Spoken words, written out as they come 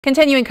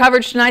Continuing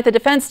coverage tonight, the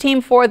defense team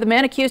for the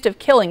man accused of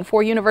killing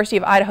 4 University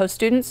of Idaho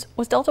students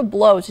was dealt a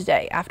blow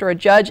today after a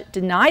judge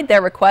denied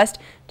their request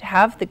to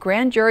have the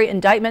grand jury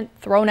indictment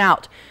thrown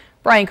out.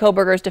 Brian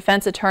Kohberger's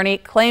defense attorney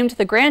claimed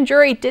the grand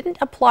jury didn't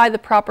apply the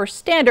proper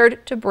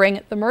standard to bring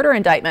the murder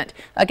indictment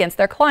against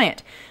their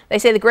client. They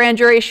say the grand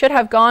jury should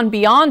have gone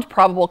beyond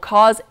probable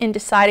cause in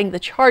deciding the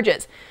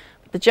charges.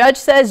 But the judge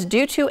says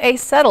due to a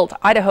settled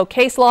Idaho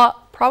case law,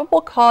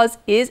 probable cause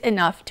is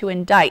enough to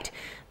indict.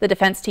 The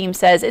defense team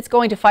says it's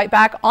going to fight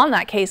back on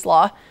that case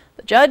law.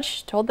 The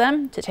judge told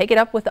them to take it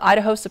up with the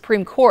Idaho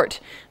Supreme Court.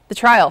 The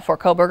trial for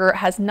Kohberger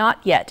has not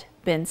yet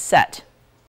been set.